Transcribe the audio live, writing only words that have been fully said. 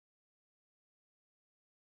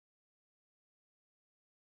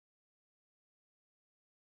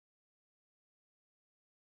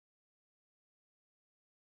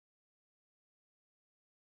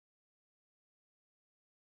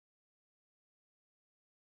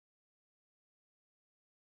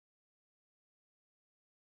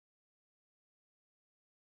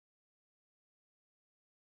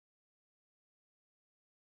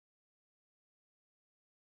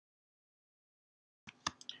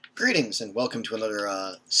Greetings and welcome to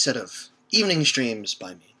another set of evening streams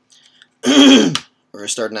by me. We're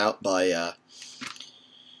starting out by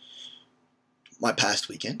my past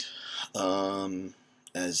weekend.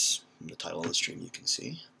 As the title of the stream you can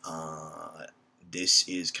see, this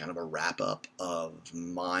is kind of a wrap-up of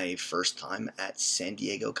my first time at San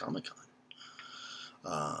Diego Comic-Con.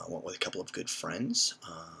 Went with a couple of good friends.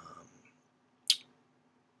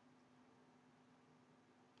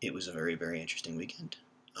 It was a very, very interesting weekend.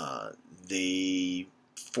 They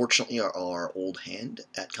fortunately are our old hand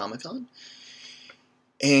at Comic-Con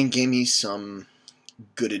and gave me some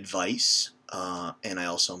good advice, and I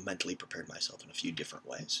also mentally prepared myself in a few different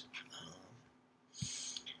ways.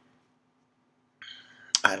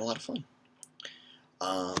 I had a lot of fun.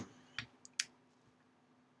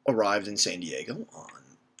 Arrived in San Diego on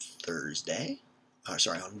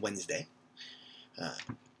Wednesday.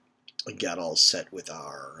 Got all set with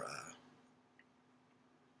our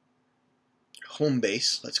home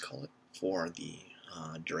base, let's call it, for the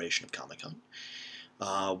duration of Comic-Con.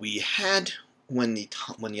 We had, when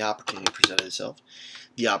the opportunity presented itself,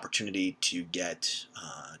 the opportunity to get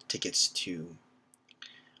tickets to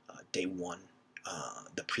day one,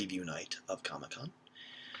 the preview night of Comic-Con.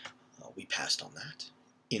 We passed on that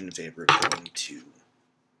in favor of going to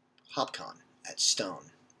HopCon at Stone.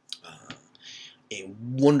 A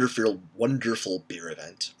wonderful, wonderful beer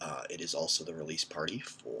event. It is also the release party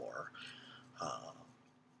for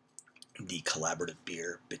the collaborative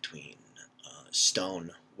beer between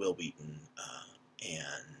Stone, Will Wheaton,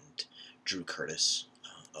 and Drew Curtis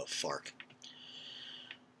of FARC.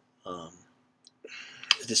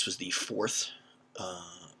 This was the fourth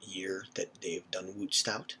year that they've done Woot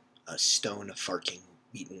Stout, Stone, Farking,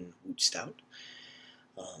 Wheaton, Woot Stout.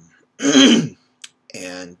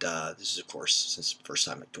 And this is, of course, since the first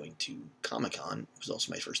time going to Comic-Con, it was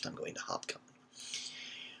also my first time going to HopCon.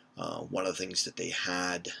 One of the things that they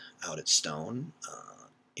had out at Stone,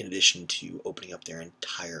 in addition to opening up their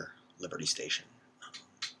entire Liberty Station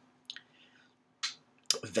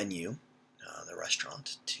venue, the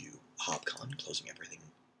restaurant, to HopCon, closing everything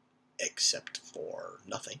except for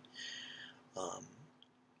nothing.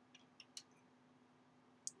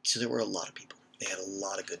 So there were a lot of people. They had a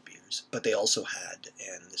lot of good beers, but they also had,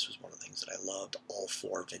 and this was one of the things that I loved, all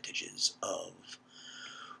four vintages of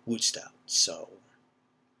Woot Stout. So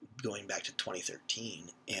going back to 2013,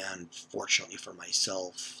 and fortunately for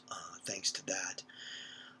myself, thanks to that,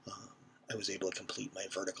 I was able to complete my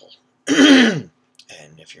vertical. And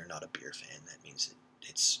if you're not a beer fan, that means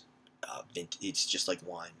it's just like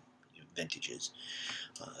wine, vintages.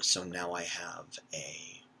 So now I have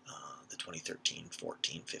the 2013,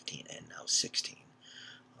 14, 15, and now 16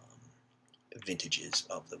 vintages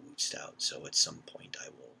of the Woot Stout. So at some point I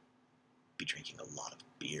will be drinking a lot of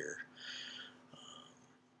beer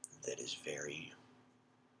that is very,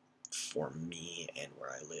 for me and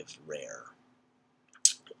where I live, rare.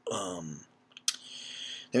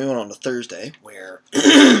 Then we went on to Thursday, where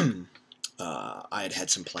I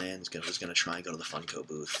had some plans. I was going to try and go to the Funko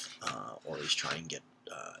booth, or at least try and get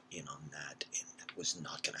in on that, and that was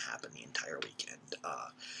not going to happen the entire weekend.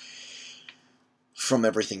 From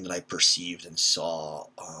everything that I perceived and saw,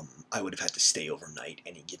 I would have had to stay overnight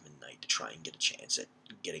any given night to try and get a chance at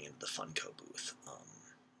getting into the Funko booth.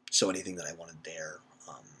 So anything that I wanted there,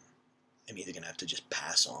 I'm either going to have to just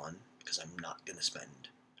pass on, because I'm not going to spend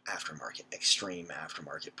extreme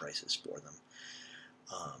aftermarket prices for them.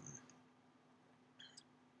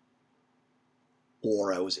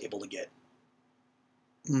 Or I was able to get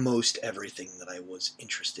most everything that I was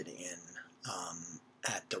interested in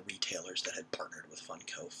at the retailers that had partnered with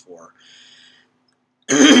Funko for.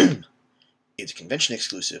 It's convention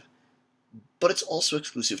exclusive, but it's also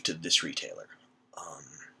exclusive to this retailer.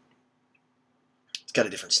 It's got a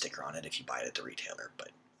different sticker on it if you buy it at the retailer,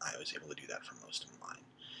 but I was able to do that for most of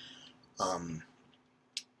mine.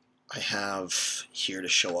 I have here to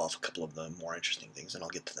show off a couple of the more interesting things, and I'll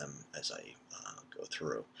get to them as I go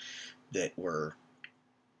through, that were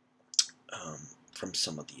from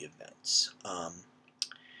some of the events.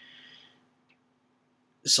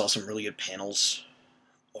 Saw some really good panels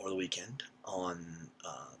over the weekend. On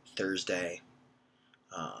Thursday,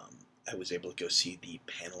 I was able to go see the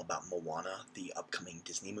panel about Moana, the upcoming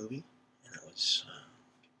Disney movie, and that was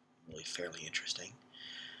really fairly interesting.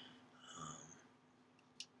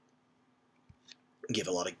 Give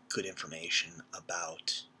a lot of good information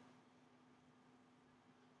about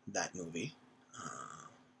that movie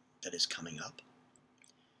that is coming up.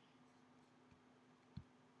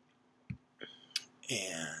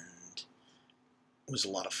 And it was a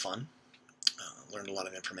lot of fun. Learned a lot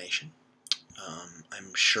of information.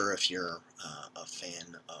 I'm sure if you're a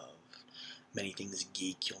fan of many things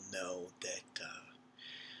geek, you'll know that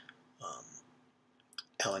um,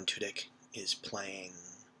 Alan Tudyk is playing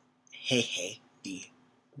Hehe, the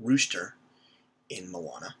rooster in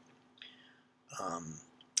Moana.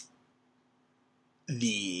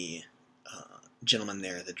 The gentlemen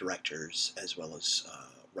there, the directors, as well as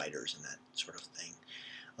writers and that sort of thing,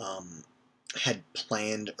 had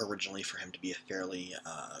planned originally for him to be a fairly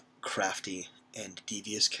crafty and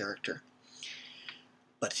devious character,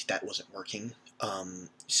 but that wasn't working.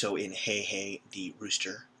 So in Hey Hey, the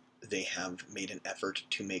Rooster, they have made an effort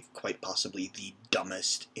to make quite possibly the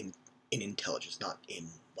dumbest in intelligence, not in,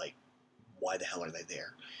 like, why the hell are they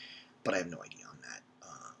there? But I have no idea on that,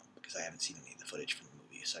 because I haven't seen any of the footage from the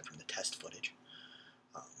movie, aside from the test footage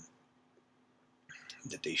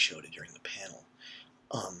that they showed it during the panel.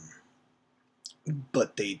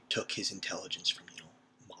 But they took his intelligence from,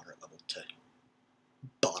 moderate level to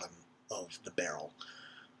bottom of the barrel.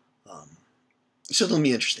 So it'll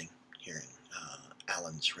be interesting hearing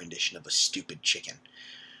Alan's rendition of a stupid chicken.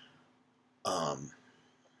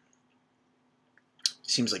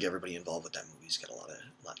 Seems like everybody involved with that movie's got a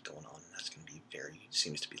lot going on, and that's going to be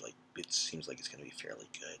it seems like it's going to be fairly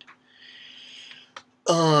good.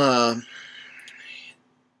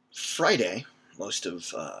 Friday, most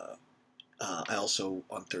of, I also,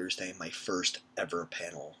 on Thursday, my first ever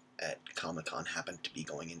panel at Comic-Con happened to be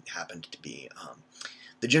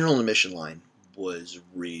the general admission line was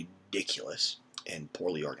ridiculous and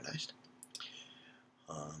poorly organized.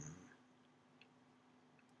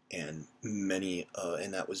 And many,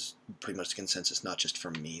 and that was pretty much the consensus, not just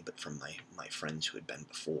from me, but from my friends who had been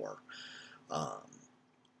before.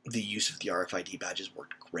 The use of the RFID badges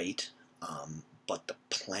worked great, but the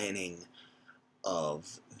planning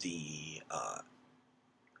of the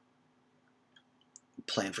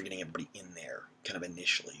plan for getting everybody in there kind of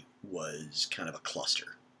initially was kind of a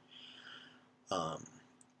cluster.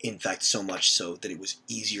 In fact, so much so that it was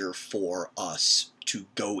easier for us to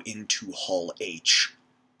go into Hall H,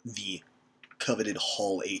 the coveted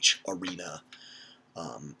Hall H arena,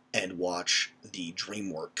 and watch the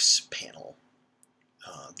DreamWorks panel,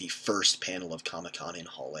 the first panel of Comic-Con in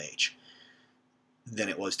Hall H, than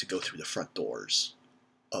it was to go through the front doors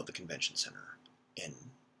of the convention center and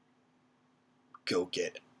go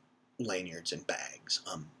get lanyards and bags.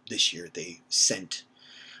 This year they sent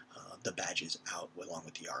the badges out along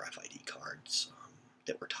with the RFID cards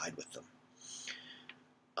that were tied with them.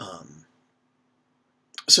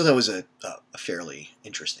 So that was a fairly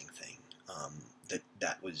interesting thing.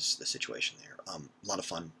 That was the situation there. A lot of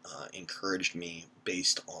fun. Encouraged me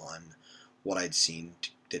based on what I'd seen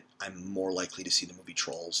that I'm more likely to see the movie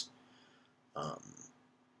Trolls.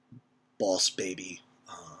 Boss Baby,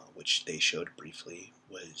 which they showed briefly,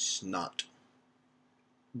 was not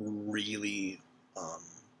really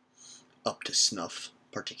up to snuff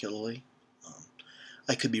particularly.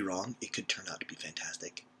 I could be wrong. It could turn out to be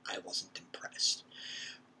fantastic. I wasn't impressed.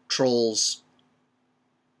 Trolls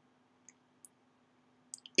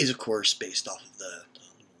is, of course, based off of the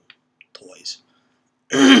little toys.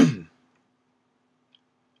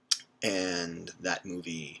 And that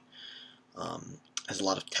movie has a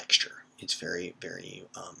lot of texture. It's very, very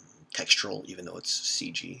textural, even though it's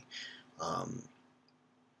CG.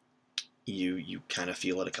 You kind of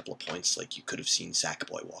feel at a couple of points like you could have seen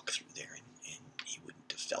Sackboy walk through there and he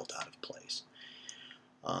wouldn't have felt out of place.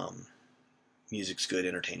 Music's good,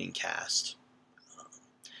 entertaining cast.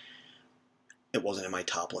 It wasn't in my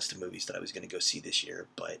top list of movies that I was going to go see this year,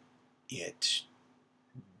 but it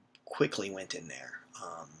quickly went in there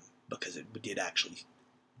because it did actually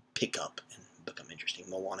pick up and become interesting.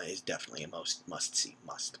 Moana is definitely a must see.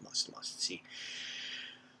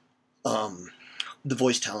 The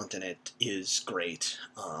voice talent in it is great.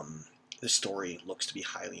 The story looks to be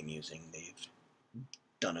highly amusing. They've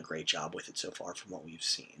done a great job with it so far from what we've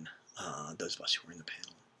seen, those of us who were in the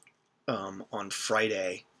panel. On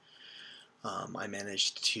Friday, I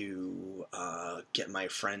managed to get my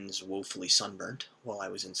friends woefully sunburnt while I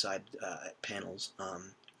was inside at panels.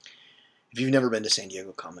 If you've never been to San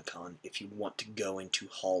Diego Comic-Con, if you want to go into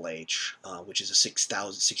Hall H, which is a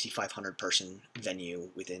 6,500 person venue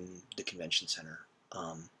within the convention center,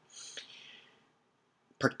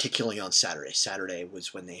 particularly on Saturday. Saturday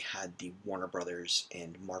was when they had the Warner Brothers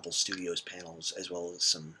and Marvel Studios panels, as well as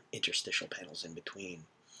some interstitial panels in between.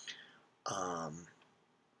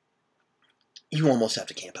 You almost have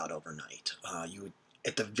to camp out overnight. You would,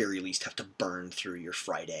 at the very least, have to burn through your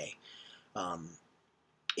Friday.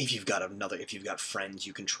 If you've got friends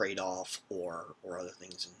you can trade off or other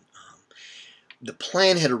things. And the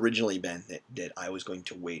plan had originally been that I was going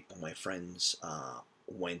to wait when my friends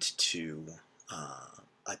went to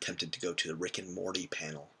attempted to go to the Rick and Morty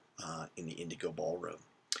panel in the Indigo Ballroom.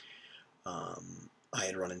 I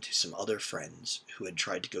had run into some other friends who had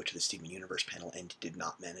tried to go to the Steven Universe panel and did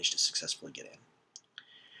not manage to successfully get in.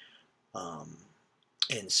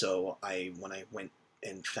 And so when I went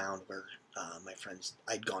and found where my friends,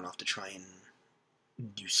 I'd gone off to try and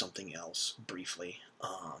do something else briefly,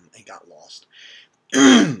 and got lost.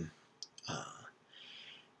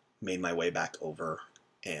 Made my way back over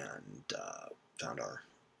and found our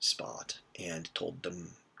spot and told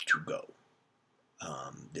them to go.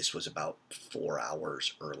 This was about 4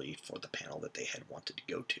 hours early for the panel that they had wanted to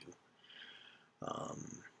go to.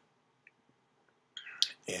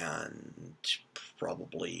 And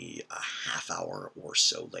probably a half hour or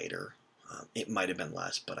so later, it might have been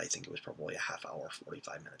less, but I think it was probably a half hour,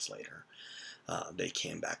 45 minutes later, they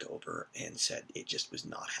came back over and said it just was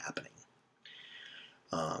not happening.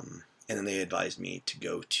 And then they advised me to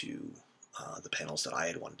go to the panels that I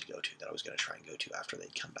had wanted to go to, that I was going to try and go to after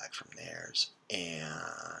they'd come back from theirs.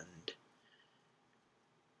 And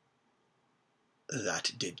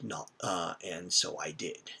that did not, and so I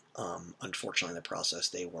did. Unfortunately, in the process,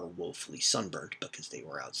 they were woefully sunburned because they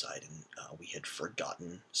were outside and we had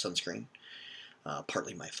forgotten sunscreen.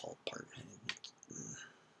 Partly my fault.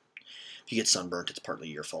 If you get sunburnt, it's partly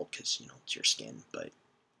your fault because, you know, it's your skin. But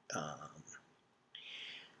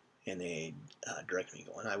and they directed me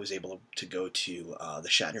going. I was able to go to the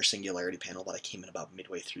Shatner Singularity panel, but I came in about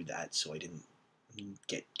midway through that, so I didn't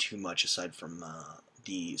get too much aside from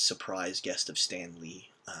the surprise guest of Stan Lee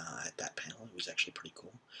at that panel. It was actually pretty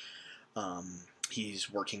cool.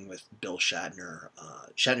 He's working with Bill Shatner.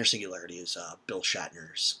 Shatner Singularity is Bill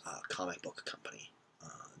Shatner's comic book company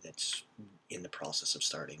that's in the process of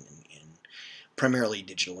starting in primarily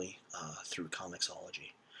digitally through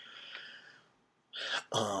Comixology.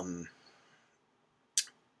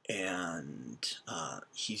 And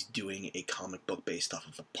he's doing a comic book based off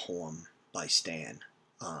of a poem by Stan.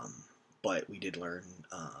 But we did learn,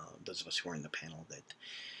 those of us who were in the panel, that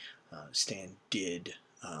Stan did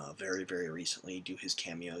very, very recently do his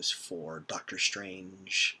cameos for Doctor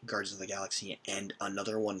Strange, Guardians of the Galaxy, and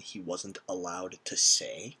another one he wasn't allowed to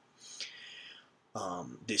say.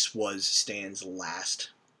 This was Stan's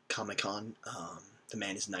last Comic-Con. The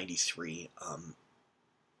man is 93.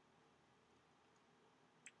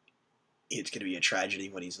 It's going to be a tragedy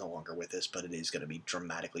when he's no longer with us, but it is going to be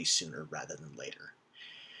dramatically sooner rather than later.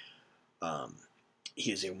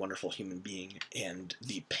 He is a wonderful human being, and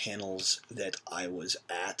the panels that I was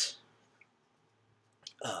at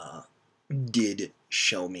did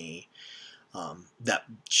show me that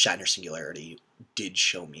Shatner Singularity did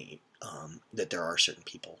show me that there are certain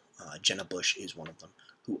people, Jenna Bush is one of them,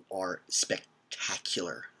 who are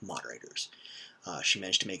spectacular moderators. She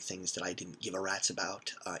managed to make things that I didn't give a rat's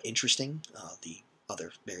about interesting, the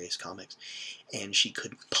other various comics, and she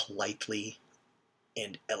could politely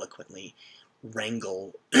and eloquently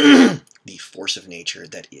wrangle the force of nature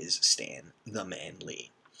that is Stan the Man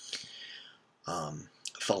Lee.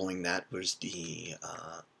 Following that was the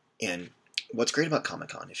and what's great about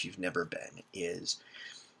Comic-Con, if you've never been, is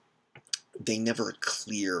they never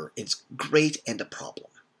clear. It's great and a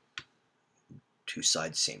problem. Two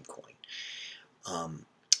sides, same coin.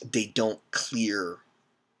 They don't clear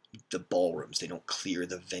the ballrooms. They don't clear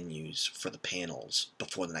the venues for the panels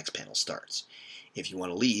before the next panel starts. If you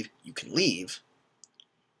want to leave, you can leave,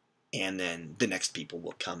 and then the next people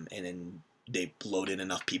will come, and then they load in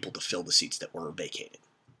enough people to fill the seats that were vacated.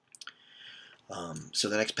 So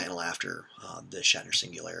the next panel after the Shatner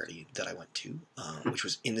Singularity that I went to, which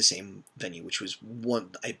was in the same venue, which was one,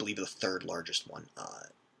 I believe, the third largest one,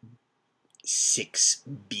 6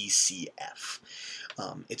 BCF.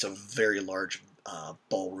 It's a very large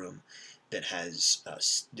ballroom that has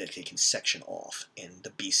that they can section off, and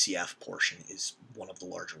the BCF portion is one of the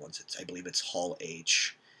larger ones. I believe it's Hall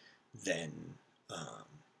H, then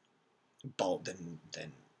Ballroom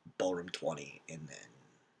 20, and then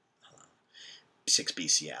 6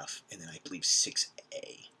 BCF, and then I believe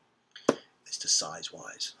 6A as to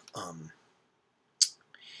size-wise.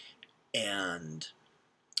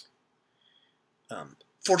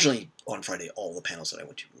 Fortunately, on Friday, all the panels that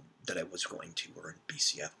I was going to were in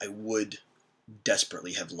BCF. I would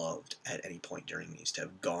desperately have loved at any point during these to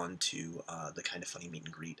have gone to the Kind of Funny meet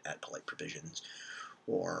and greet at Polite Provisions,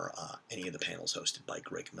 or any of the panels hosted by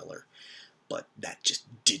Greg Miller, but that just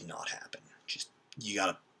did not happen.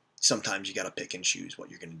 Sometimes you gotta pick and choose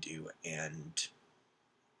what you're gonna do, and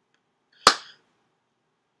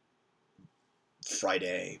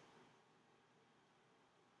Friday,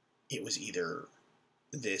 it was either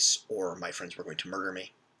this or my friends were going to murder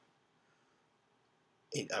me.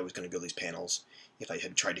 I was going to go to these panels. If I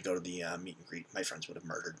had tried to go to the meet and greet, my friends would have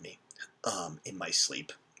murdered me in my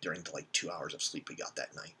sleep during the 2 hours of sleep we got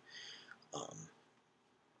that night.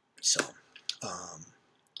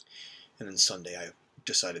 And then Sunday I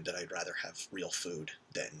decided that I'd rather have real food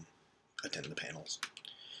than attend the panels.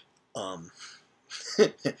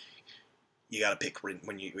 You gotta pick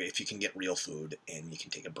if you can get real food and you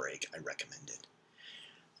can take a break. I recommend it.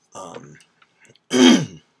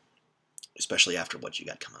 Especially after what you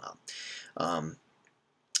got coming up.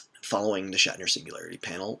 Following the Shatner Singularity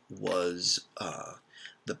panel was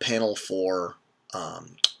the panel for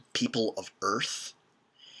People of Earth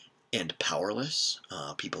and Powerless.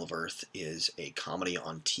 People of Earth is a comedy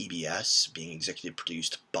on TBS being executive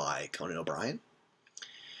produced by Conan O'Brien.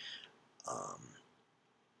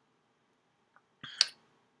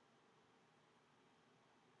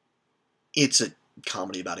 It's a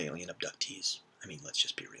comedy about alien abductees. I mean, let's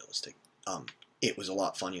just be realistic. It was a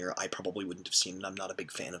lot funnier. I probably wouldn't have seen it. I'm not a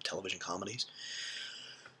big fan of television comedies.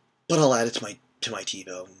 But I'll add it to my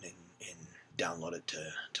TiVo and download it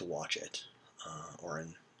to watch it. Or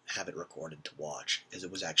have it recorded to watch, because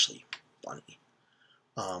it was actually funny.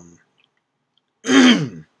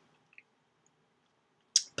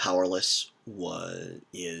 Powerless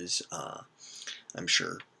is I'm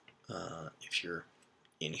sure if you're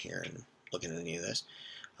in here and looking at any of this,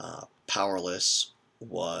 Powerless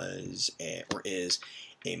is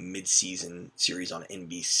a mid-season series on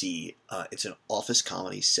NBC. It's an office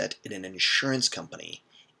comedy set in an insurance company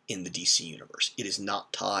in the DC universe. It is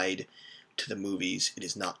not tied to the movies. It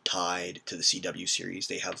is not tied to the CW series.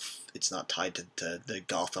 It's not tied to the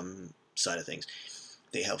Gotham side of things.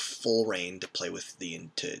 They have full reign to play with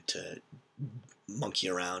to monkey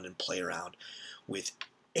around and play around with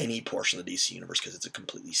any portion of the DC universe, because it's a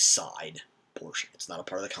completely side portion. It's not a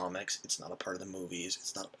part of the comics. It's not a part of the movies.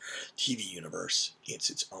 It's not a TV universe. It's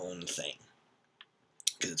its own thing,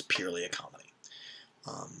 because it's purely a comedy.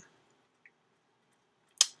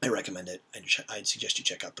 I recommend it. I'd suggest you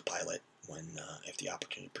check out the pilot if the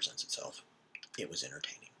opportunity presents itself. It was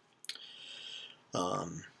entertaining.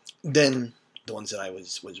 Then the ones that I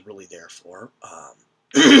was really there for,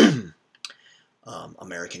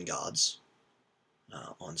 American Gods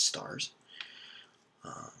on Stars.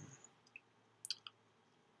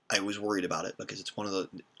 I was worried about it because it's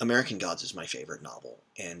American Gods is my favorite novel,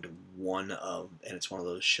 and it's one of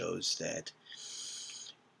those shows that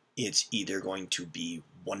it's either going to be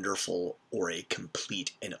wonderful or a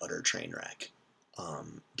complete and utter train wreck.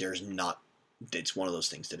 It's one of those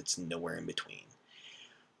things that it's nowhere in between.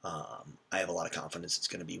 I have a lot of confidence it's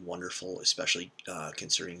going to be wonderful, especially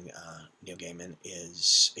considering Neil Gaiman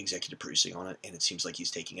is executive producing on it, and it seems like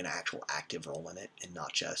he's taking an actual active role in it and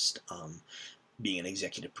not just being an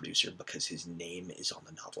executive producer because his name is on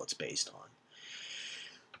the novel it's based on.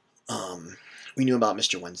 We knew about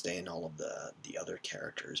Mr. Wednesday and all of the other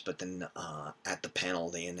characters, but then at the panel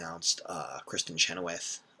they announced Kristen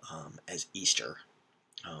Chenoweth as Easter.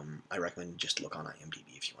 I recommend just look on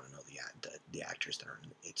IMDb if you want to know the actors that are in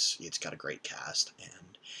it. It's got a great cast, and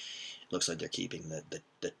it looks like they're keeping the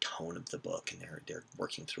tone of the book, and they're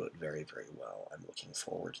working through it very, very well. I'm looking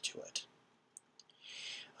forward to it.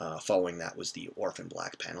 Following that was the Orphan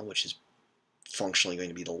Black panel, which is functionally going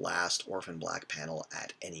to be the last Orphan Black panel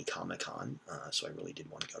at any Comic-Con, so I really did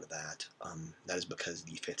want to go to that. That is because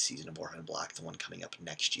the 5th season of Orphan Black, the one coming up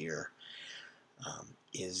next year,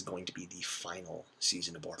 is going to be the final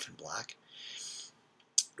season of Orphan Black.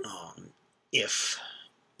 If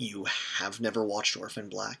you have never watched Orphan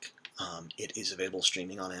Black, it is available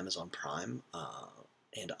streaming on Amazon Prime,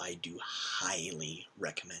 and I do highly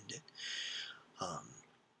recommend it.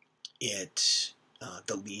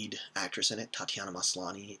 The lead actress in it, Tatiana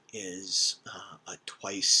Maslany, is a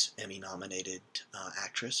twice Emmy-nominated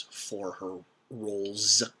actress for her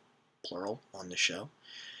roles, plural, on the show.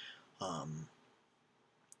 The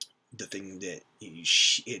thing that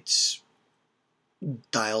it's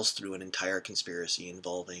dials through an entire conspiracy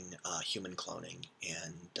involving human cloning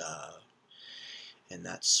and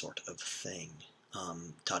that sort of thing.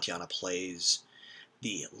 Tatiana plays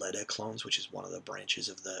the Leda clones, which is one of the branches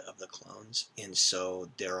of the clones, and so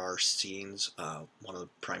there are scenes. One of the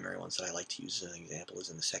primary ones that I like to use as an example is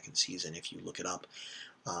in the 2nd season. If you look it up,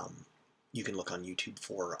 you can look on YouTube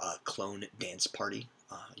for Clone Dance Party.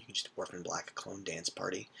 You can just Orphan Black Clone Dance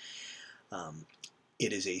Party.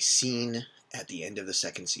 It is a scene at the end of the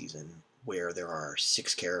 2nd season where there are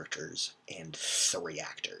 6 characters and 3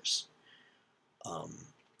 actors.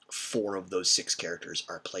 4 of those 6 characters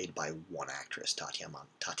are played by one actress,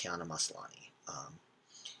 Tatiana Maslany.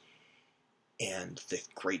 And the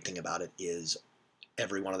great thing about it is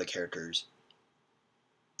every one of the characters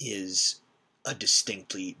is a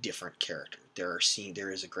distinctly different character. There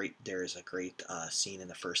is a great scene in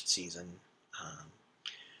the first season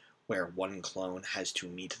where one clone has to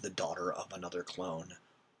meet the daughter of another clone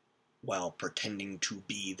while pretending to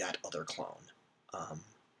be that other clone,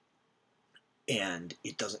 and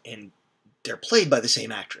they're played by the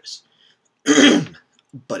same actress,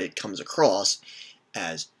 but it comes across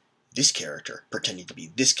as this character pretending to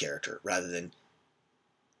be this character rather than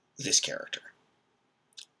this character,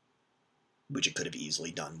 which it could have easily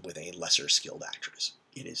done with a lesser skilled actress.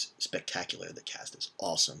 It is spectacular. The cast is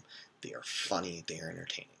awesome. They are funny. They are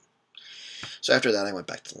entertaining. So after that, I went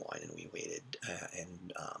back to the line and we waited,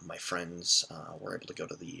 and my friends were able to go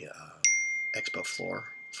to the expo floor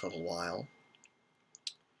for a little while,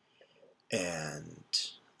 and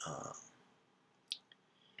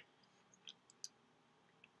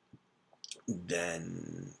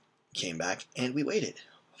then came back and we waited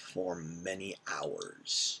for many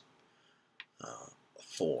hours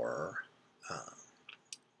for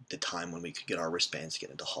the time when we could get our wristbands to get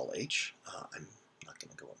into Hall H. I'm not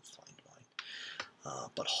going to go and find mine,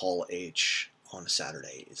 but Hall H on a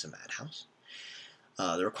Saturday is a madhouse.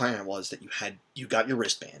 The requirement was that you got your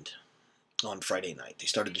wristband on Friday night. They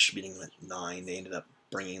started distributing them at 9. They ended up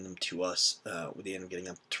bringing them to us. They ended up getting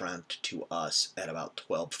them to us at about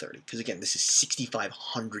 12:30. Because again, this is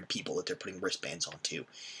 6,500 people that they're putting wristbands onto,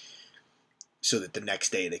 so that the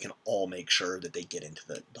next day they can all make sure that they get into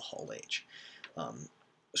the Hall H.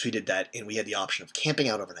 So we did that, and we had the option of camping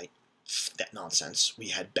out overnight. That nonsense. We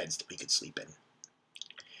had beds that we could sleep in.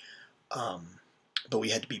 But we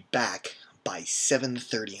had to be back by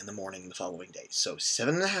 7:30 in the morning the following day. So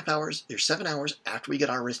 7.5 hours, there's 7 hours after we get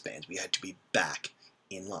our wristbands, we had to be back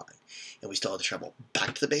in line. And we still had to travel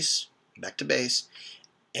back to the base,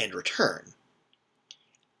 and return.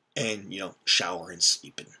 And, shower and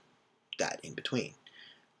sleep and that in between.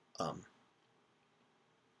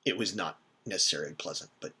 It was not necessarily pleasant,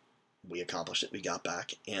 but we accomplished it. We got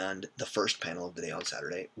back, and the first panel of the day on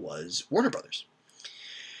Saturday was Warner Brothers,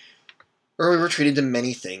 where we were treated to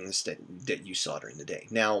many things that you saw during the day.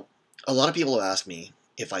 Now, a lot of people have asked me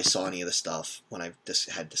if I saw any of the stuff when I've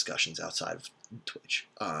had discussions outside of Twitch,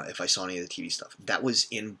 if I saw any of the TV stuff. That was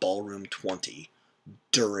in Ballroom 20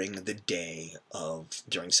 during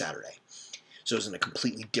Saturday. So it was in a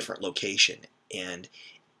completely different location, and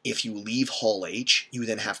if you leave Hall H, you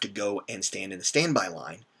then have to go and stand in the standby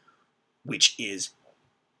line, which is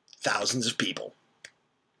thousands of people,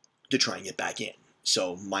 to try and get back in.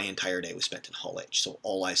 So my entire day was spent in Hall H. So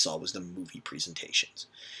all I saw was the movie presentations.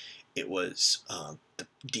 It was the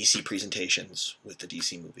DC presentations with the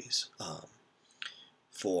DC movies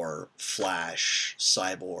for Flash,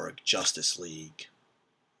 Cyborg, Justice League,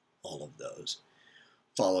 all of those,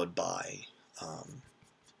 followed by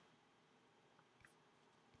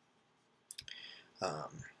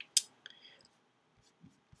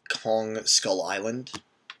Kong Skull Island,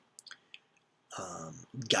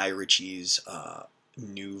 Guy Ritchie's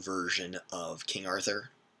new version of King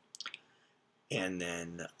Arthur, and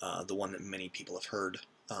then the one that many people have heard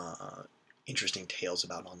interesting tales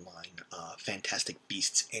about online, Fantastic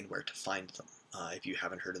Beasts and Where to Find Them. If you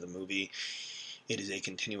haven't heard of the movie, it is a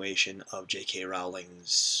continuation of J.K.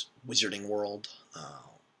 Rowling's Wizarding World,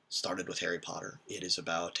 started with Harry Potter. It is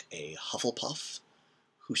about a Hufflepuff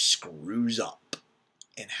who screws up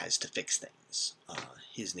and has to fix things.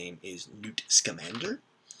 His name is Newt Scamander.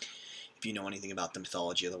 If you know anything about the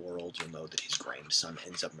mythology of the world, you'll know that his grandson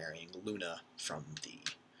ends up marrying Luna from the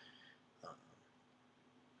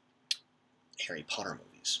Harry Potter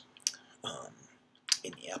movies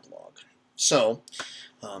in the epilogue. So,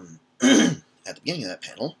 at the beginning of that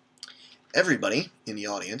panel, everybody in the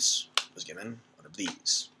audience was given one of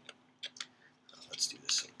these. Let's do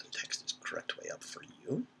this so the text is correct way up for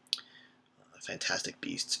you. Fantastic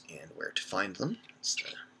Beasts and Where to Find Them. It's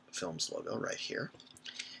the film's logo right here.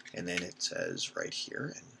 And then it says right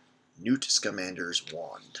here, Newt Scamander's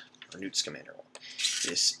wand, or Newt Scamander wand.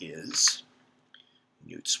 This is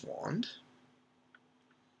Newt's wand.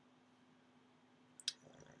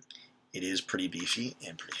 It is pretty beefy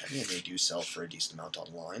and pretty heavy, and they do sell for a decent amount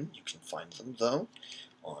online. You can find them, though,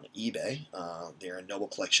 on eBay. They're a Noble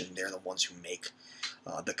Collection. They're the ones who make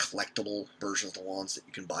the collectible version of the wands that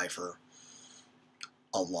you can buy for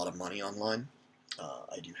a lot of money online.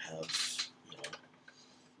 I do have,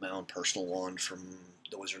 my own personal wand from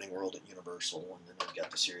the Wizarding World at Universal, and then I've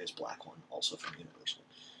got the Sirius Black one, also from Universal.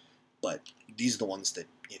 But these are the ones that,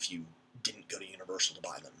 if you didn't go to Universal to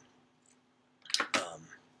buy them,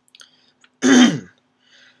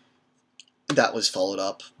 that was followed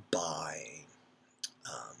up by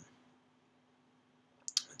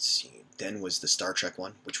let's see. Then was the Star Trek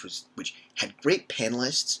one, which had great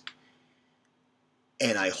panelists,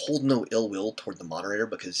 and I hold no ill will toward the moderator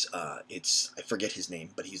because I forget his name,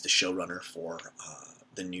 but he's the showrunner for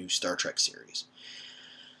the new Star Trek series.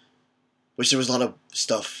 Which there was a lot of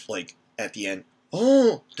stuff like at the end.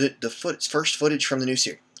 Oh, the first footage from the new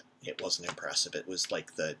series. It wasn't impressive. It was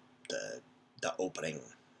like the opening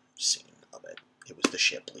scene of it. It was the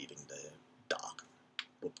ship leaving the dock.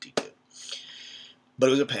 Whoop-de-doo. But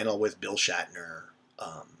it was a panel with Bill Shatner,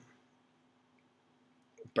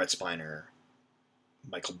 Brett Spiner,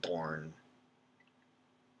 Michael Dorn,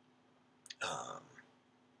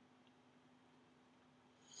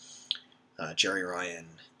 Jerry Ryan,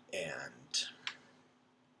 and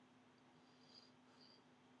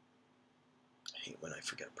I hate when I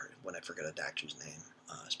forget an actor's name,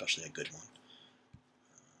 especially a good one.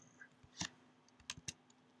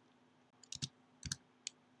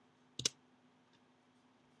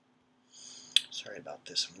 Sorry about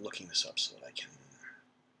this. I'm looking this up so that I can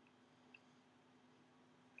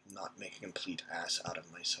not make a complete ass out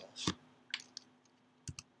of myself.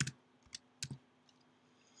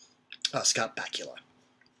 Scott Bakula.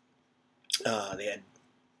 They had,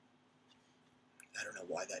 I don't know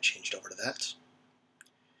why that changed over to that.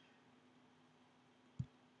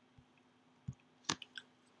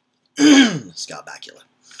 Scott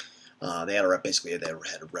Bakula. They had basically they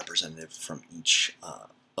had a representative from each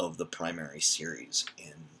of the primary series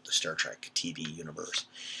in the Star Trek TV universe.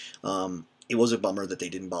 It was a bummer that they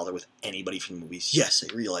didn't bother with anybody from the movies. Yes,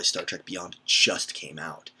 I realize Star Trek Beyond just came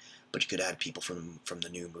out, but you could add people from the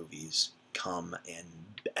new movies come and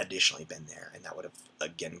additionally been there, and that would have,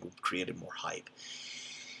 again, created more hype.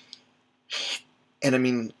 And I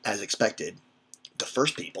mean, as expected, the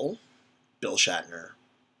first people, Bill Shatner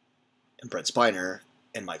and Brett Spiner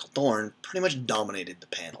and Michael Dorn, pretty much dominated the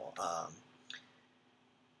panel.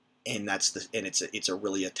 And it's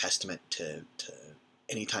really a testament to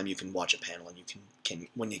anytime you can watch a panel and you can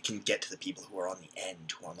when you can get to the people who are on the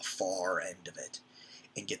end, who are on the far end of it,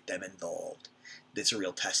 and get them involved. It's a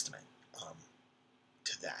real testament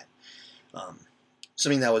to that. So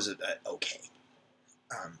I mean, that was okay.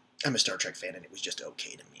 I'm a Star Trek fan, and it was just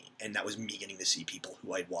okay to me. And that was me getting to see people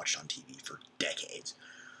who I'd watched on TV for decades.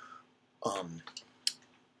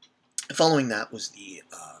 Following that was the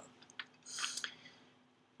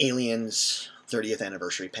Aliens 30th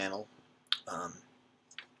anniversary panel.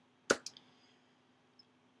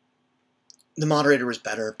 The moderator was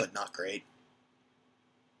better, but not great.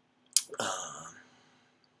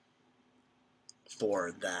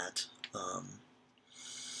 For that,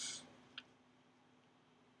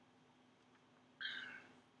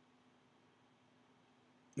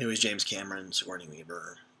 it was James Cameron, Sigourney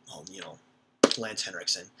Weaver, Lance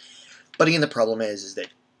Henriksen. But again, the problem is that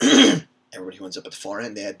everybody who ends up at the far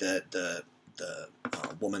end, they had the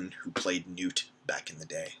woman who played Newt back in the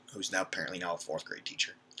day, who's apparently now a 4th grade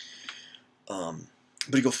teacher. But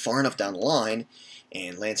you go far enough down the line,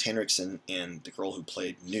 and Lance Henriksen and the girl who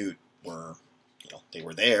played Newt were, they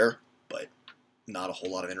were there, but not a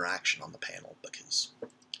whole lot of interaction on the panel, because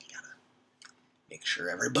you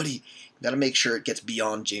gotta make sure it gets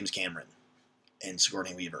beyond James Cameron and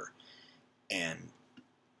Sigourney Weaver and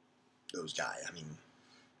those guys. I mean,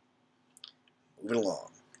 move it along.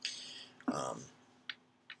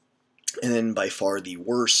 And then by far the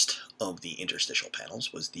worst of the interstitial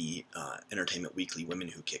panels was the Entertainment Weekly Women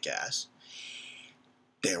Who Kick Ass.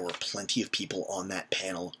 There were plenty of people on that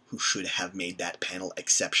panel who should have made that panel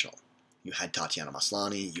exceptional. You had Tatiana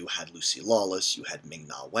Maslany, you had Lucy Lawless, you had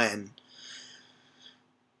Ming-Na Wen.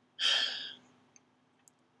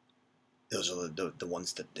 Those are the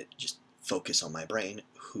ones that just focus on my brain,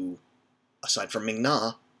 who, aside from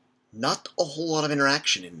Ming-Na, not a whole lot of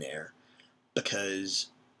interaction in there,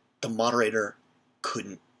 because the moderator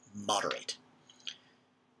couldn't moderate.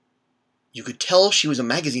 You could tell she was a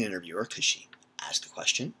magazine interviewer because she asked the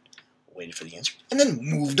question, waited for the answer, and then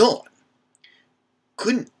moved on.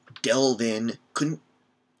 Couldn't delve in, couldn't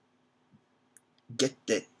get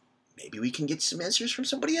that maybe we can get some answers from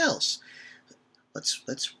somebody else.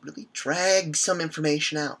 Let's really drag some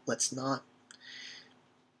information out. Let's not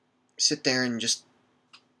sit there and just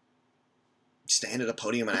stand at a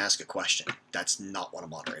podium and ask a question. That's not what a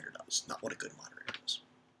moderator does. Not what a good moderator does.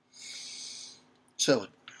 So,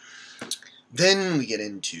 then we get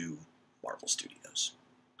into Marvel Studios.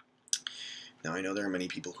 Now, I know there are many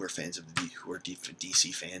people who are fans of who are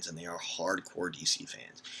DC fans, and they are hardcore DC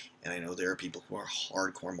fans. And I know there are people who are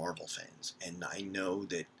hardcore Marvel fans. And I know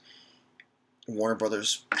that Warner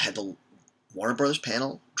Brothers had the Warner Brothers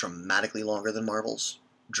panel dramatically longer than Marvel's.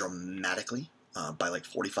 Dramatically. By like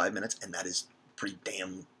 45 minutes. And that is pretty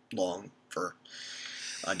damn long for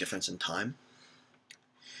a difference in time.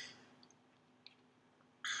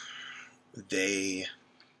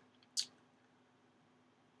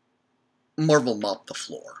 Marvel mopped the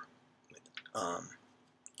floor.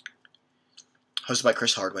 Hosted by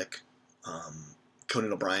Chris Hardwick.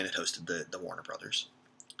 Conan O'Brien had hosted the Warner Brothers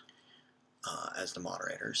as the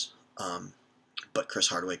moderators. But Chris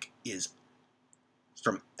Hardwick is,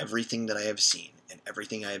 from everything that I have seen and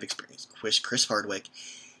everything I have experienced, Chris Hardwick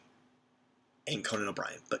and Conan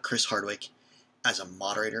O'Brien, but Chris Hardwick as a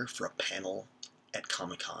moderator for a panel at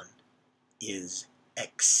Comic-Con is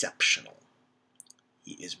exceptional.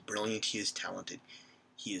 He is brilliant, he is talented,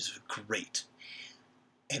 he is great.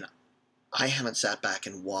 And I haven't sat back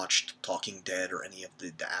and watched Talking Dead or any of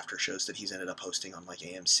the after shows that he's ended up hosting on like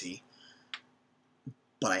AMC.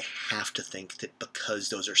 But I have to think that because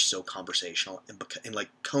those are so conversational, and like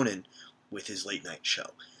Conan with his late night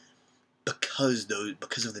show, because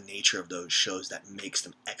of the nature of those shows, that makes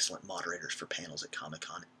them excellent moderators for panels at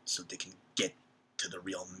Comic-Con, so they can get to the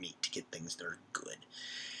real meat, to get things that are good.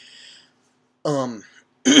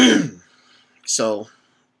 So,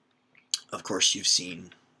 of course, you've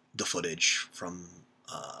seen the footage from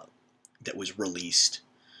that was released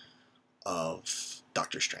of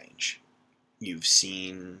Doctor Strange. You've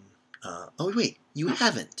seen... oh, wait, you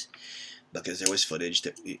haven't. Because there was footage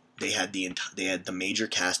that they had the major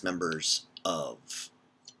cast members of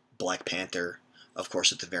Black Panther. Of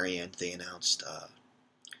course, at the very end, they announced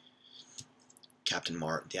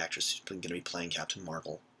the actress who's going to be playing Captain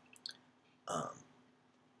Marvel. And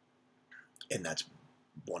that's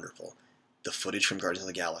wonderful. The footage from Guardians of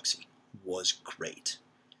the Galaxy was great.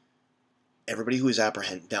 Everybody who is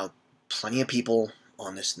apprehensive... Now, plenty of people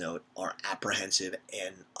on this note are apprehensive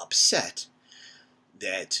and upset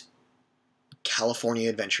that California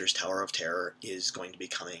Adventure's Tower of Terror is going to be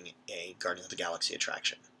becoming a Guardians of the Galaxy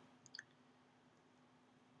attraction.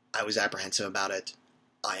 I was apprehensive about it.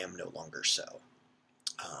 I am no longer so.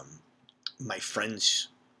 My friends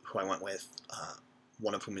who I went with,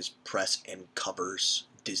 one of whom is press and covers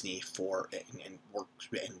Disney for and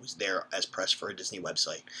was there as press for a Disney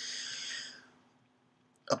website.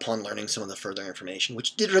 Upon learning some of the further information,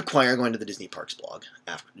 which did require going to the Disney Parks blog,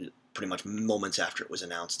 pretty much moments after it was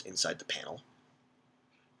announced inside the panel,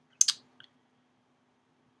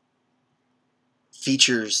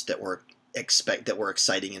 features that were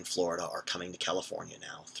exciting in Florida are coming to California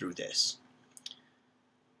now through this.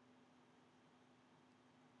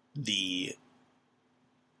 The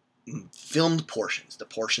filmed portions, the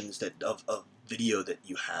portions that of video that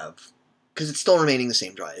you have, because it's still remaining the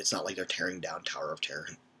same drive. It's not like they're tearing down Tower of Terror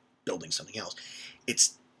and building something else.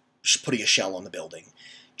 It's putting a shell on the building,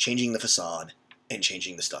 changing the facade, and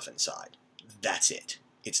changing the stuff inside. That's it.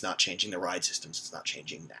 It's not changing the ride systems. It's not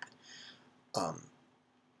changing that.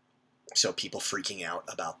 So people freaking out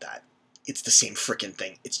about that. It's the same frickin'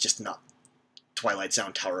 thing. It's just not Twilight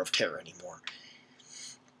Zone Tower of Terror anymore.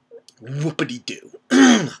 Whoopity-doo.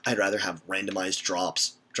 I'd rather have randomized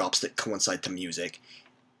drops that coincide to music,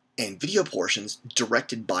 and video portions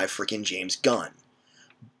directed by frickin' James Gunn.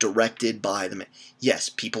 Directed by the... Yes,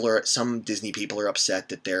 some Disney people are upset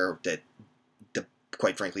that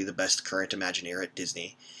quite frankly, the best current Imagineer at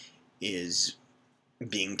Disney is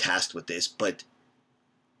being tasked with this, but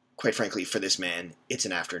quite frankly, for this man, it's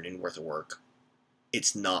an afternoon worth of work.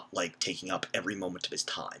 It's not like taking up every moment of his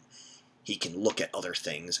time. He can look at other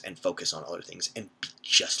things and focus on other things and be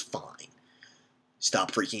just fine.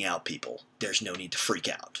 Stop freaking out, people. There's no need to freak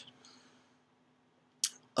out.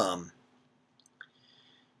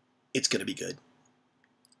 It's going to be good.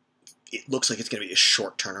 It looks like it's going to be a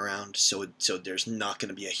short turnaround, so there's not going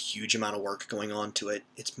to be a huge amount of work going on to it.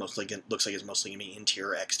 Looks like it's mostly going to be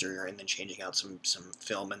interior, exterior, and then changing out some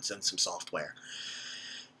film and some software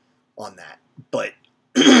on that. But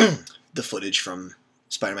the footage from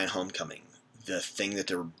Spider-Man: Homecoming, the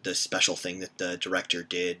special thing that the director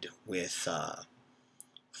did with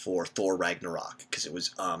for Thor: Ragnarok, because it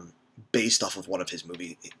was based off of one of his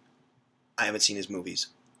movies. I haven't seen his movies.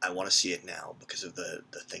 I want to see it now because of the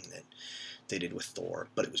thing that they did with Thor,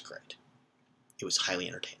 but it was great. It was highly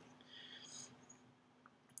entertaining.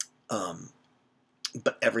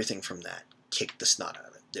 But everything from that kicked the snot out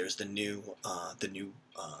of it. There's the new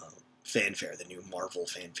fanfare, the new Marvel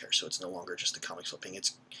fanfare, so it's no longer just the comic flipping.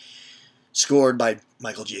 It's scored by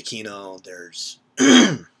Michael Giacchino. There's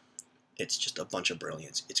it's just a bunch of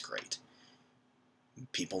brilliance. It's great.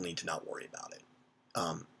 People need to not worry about it.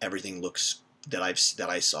 Everything that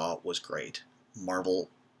I saw was great.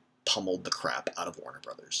 Marvel pummeled the crap out of Warner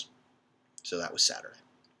Brothers. So that was Saturday.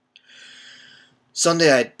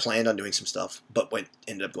 Sunday I had planned on doing some stuff, but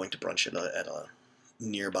ended up going to brunch at a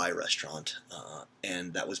nearby restaurant,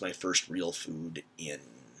 and that was my first real food in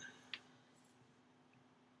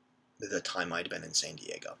the time I'd been in San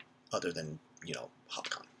Diego, other than,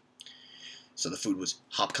 HopCon. So the food was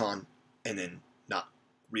HopCon, and then not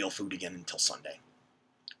real food again until Sunday.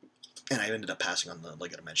 And I ended up passing on the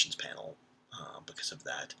LEGO Dimensions panel because of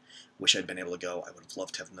that. Wish I'd been able to go. I would have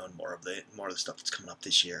loved to have known more of the stuff that's coming up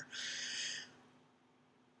this year.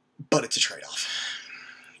 But it's a trade-off,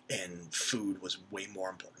 and food was way more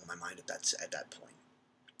important in my mind at that point.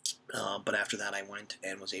 But after that, I went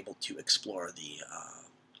and was able to explore the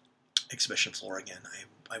exhibition floor again.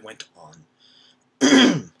 I went on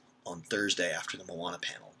on Thursday after the Moana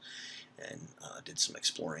panel and did some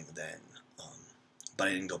exploring then. But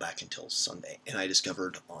I didn't go back until Sunday. And I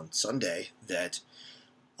discovered on Sunday that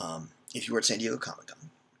if you were at San Diego Comic-Con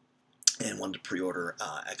and wanted to pre-order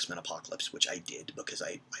X-Men Apocalypse, which I did because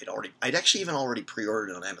I'd actually even already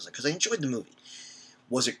pre-ordered it on Amazon because I enjoyed the movie.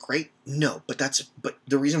 Was it great? No, but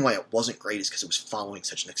the reason why it wasn't great is because it was following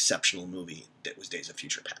such an exceptional movie that was Days of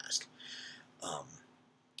Future Past.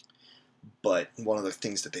 But one of the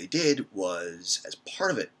things that they did was, as part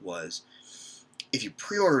of it, was if you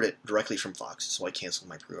pre-ordered it directly from Fox, so I canceled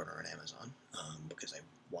my pre-order on Amazon because I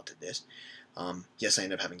wanted this. Yes, I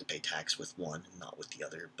ended up having to pay tax with one and not with the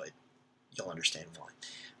other, but you'll understand why.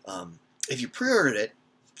 If you pre-ordered it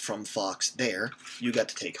from Fox there, you got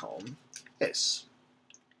to take home this.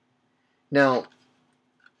 Now,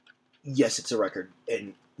 yes, it's a record,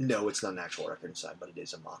 and no, it's not an actual record inside, but it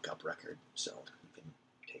is a mock-up record, so you can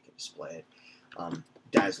take and display it.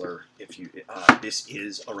 Dazzler, this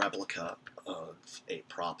is a replica of a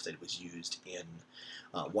prop that was used in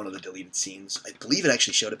one of the deleted scenes. I believe it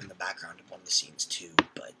actually showed up in the background in one of the scenes too,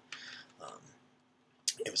 but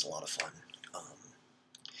it was a lot of fun.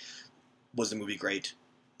 Was the movie great?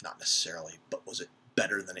 Not necessarily, but was it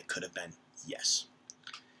better than it could have been? Yes.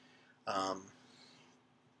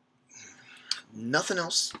 Nothing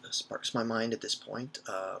else sparks my mind at this point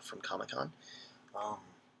from Comic-Con.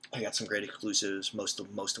 I got some great exclusives. Most of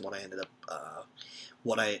what I ended up,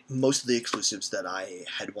 most of the exclusives that I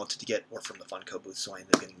had wanted to get were from the Funko booth, so I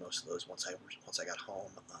ended up getting most of those once I got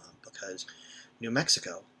home, because New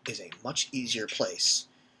Mexico is a much easier place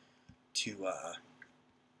to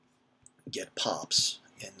get pops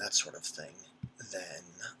and that sort of thing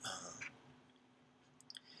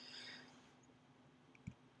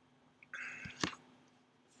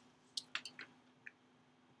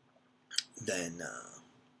than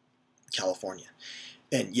California.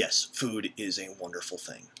 And yes, food is a wonderful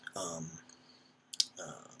thing.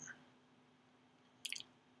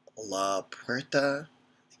 La Puerta,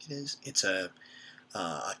 I think it is. It's a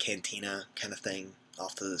cantina kind of thing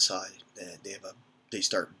off to the side. They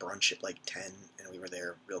start brunch at like 10, and we were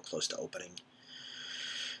there real close to opening.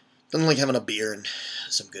 Nothing like having a beer and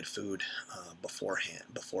some good food beforehand,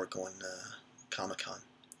 before going to Comic-Con.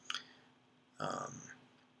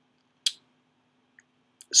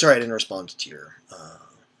 Sorry I didn't respond to your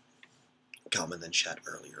comment in chat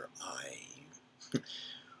earlier.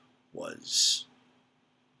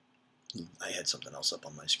 I had something else up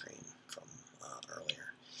on my screen from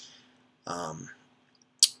earlier.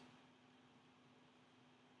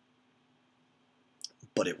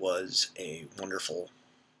 But it was a wonderful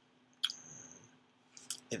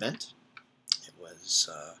event. It was,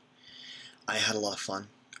 I had a lot of fun.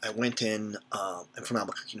 I went in, I'm from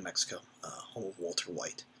Albuquerque, New Mexico, home of Walter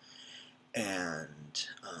White, and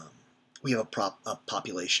we have a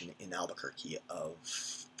population in Albuquerque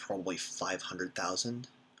of probably 500,000,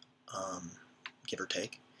 give or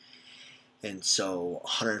take. And so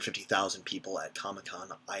 150,000 people at Comic-Con,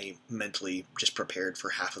 I mentally just prepared for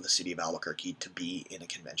half of the city of Albuquerque to be in a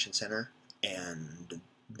convention center. And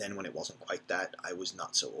then when it wasn't quite that, I was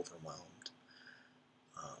not so overwhelmed.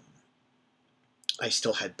 I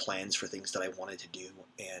still had plans for things that I wanted to do,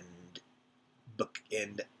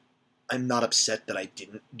 and I'm not upset that I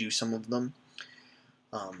didn't do some of them.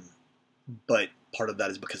 But part of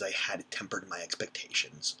that is because I had tempered my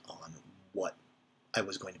expectations on what I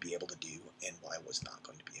was going to be able to do and what I was not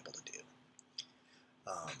going to be able to do.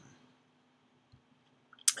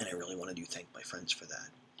 And I really want to thank my friends for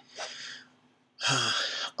that.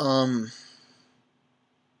 I'm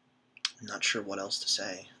not sure what else to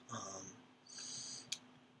say.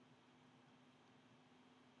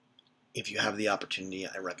 If you have the opportunity,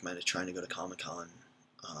 I recommend trying to go to Comic-Con.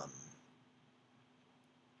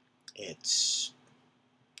 It's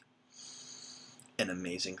an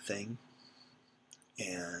amazing thing,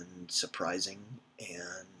 and surprising,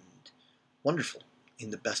 and wonderful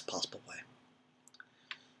in the best possible way.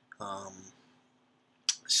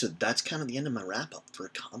 So that's kind of the end of my wrap-up for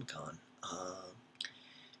Comic-Con.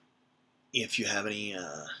 If you have any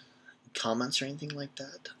comments or anything like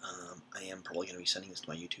that, I am probably going to be sending this to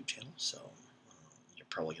my YouTube channel, so you're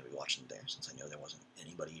probably going to be watching it there, since I know there wasn't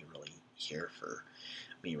anybody really here for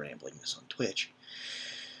me rambling this on Twitch.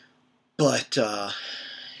 But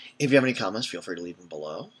if you have any comments, feel free to leave them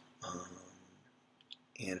below.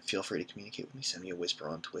 And feel free to communicate with me. Send me a whisper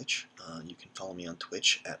on Twitch. You can follow me on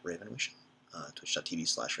Twitch at Ravenwisha,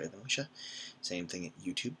 twitch.tv/Ravenwisha. Same thing at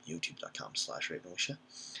YouTube, youtube.com/Ravenwisha.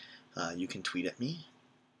 You can tweet at me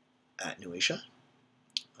at Nuisha.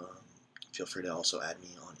 Feel free to also add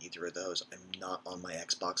me on either of those. I'm not on my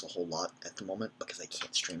Xbox a whole lot at the moment because I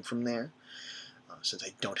can't stream from there. Since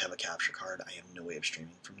I don't have a capture card, I have no way of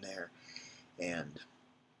streaming from there. And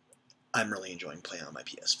I'm really enjoying playing on my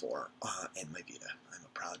PS4 and my Vita. I'm a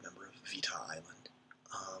proud member of Vita Island.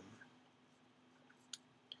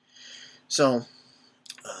 So,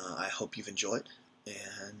 I hope you've enjoyed,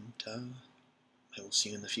 and I will see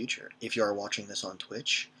you in the future. If you are watching this on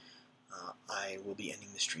Twitch, I will be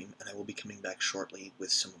ending the stream, and I will be coming back shortly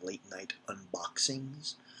with some late-night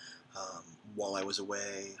unboxings. While I was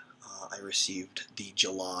away, I received the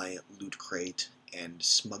July Loot Crate and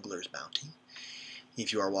Smuggler's Bounty.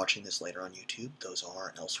 If you are watching this later on YouTube, those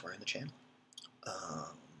are elsewhere in the channel.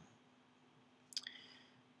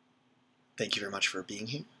 Thank you very much for being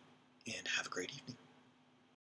here, and have a great evening.